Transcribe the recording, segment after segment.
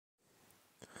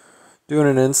doing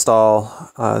an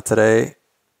install today,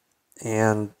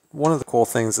 and one of the cool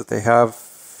things that they have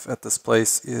at this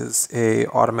place is a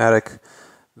automatic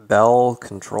bell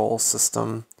control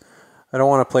system. I don't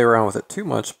want to play around with it too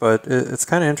much, but it's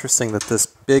kind of interesting that this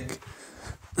big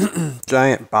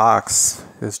giant box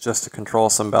is just to control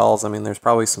some bells. I mean, there's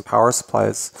probably some power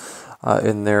supplies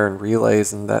in there and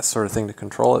relays and that sort of thing to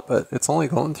control it, but it's only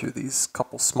going through these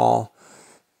couple small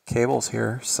cables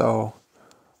here. So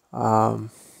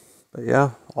but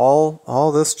yeah,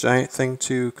 all this giant thing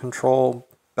to control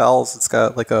bells. It's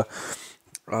got like a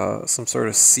some sort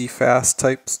of CFast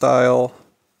type style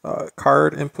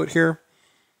card input here,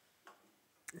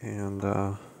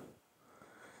 and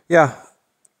yeah,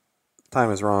 time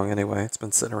is wrong anyway. It's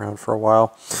been sitting around for a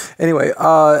while. Anyway,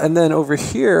 and then over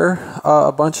here,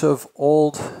 a bunch of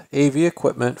old AV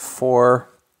equipment for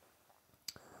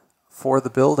the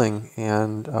building,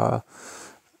 and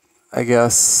I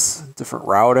guess different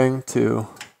routing to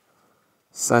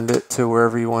send it to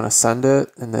wherever you want to send it,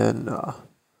 and then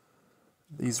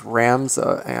these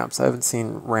Ramza amps. I haven't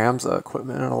seen Ramza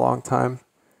equipment in a long time.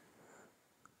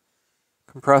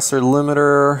 Compressor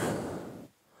limiter.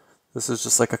 This is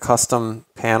just like a custom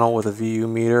panel with a VU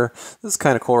meter. This is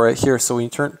kind of cool right here. So when you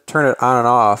turn it on and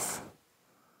off,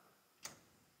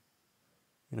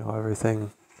 you know,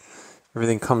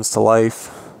 everything comes to life.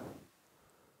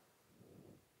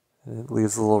 And it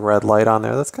leaves a little red light on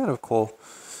there. That's kind of a cool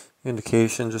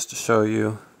indication just to show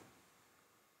you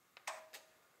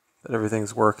that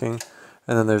everything's working.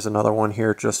 And then there's another one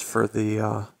here just for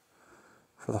the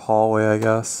hallway, I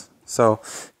guess. So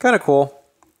kind of cool.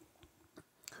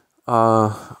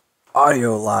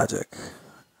 Audio Logic.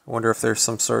 I wonder if there's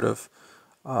some sort of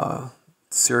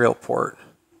serial port.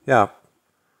 Yeah,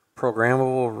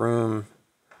 programmable room.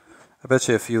 I bet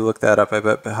you if you look that up, I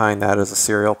bet behind that is a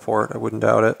serial port. I wouldn't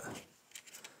doubt it.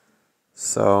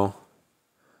 So,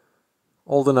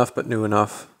 old enough but new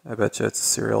enough. I bet you it's a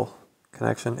serial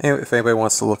connection. Anyway, if anybody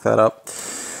wants to look that up.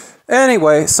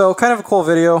 Anyway, so kind of a cool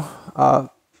video. Cool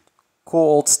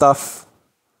old stuff.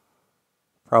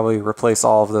 Probably replace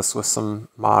all of this with some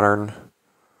modern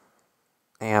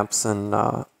amps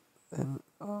and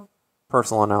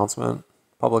personal announcement,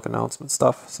 public announcement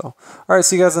stuff. So, all right,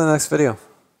 see you guys in the next video.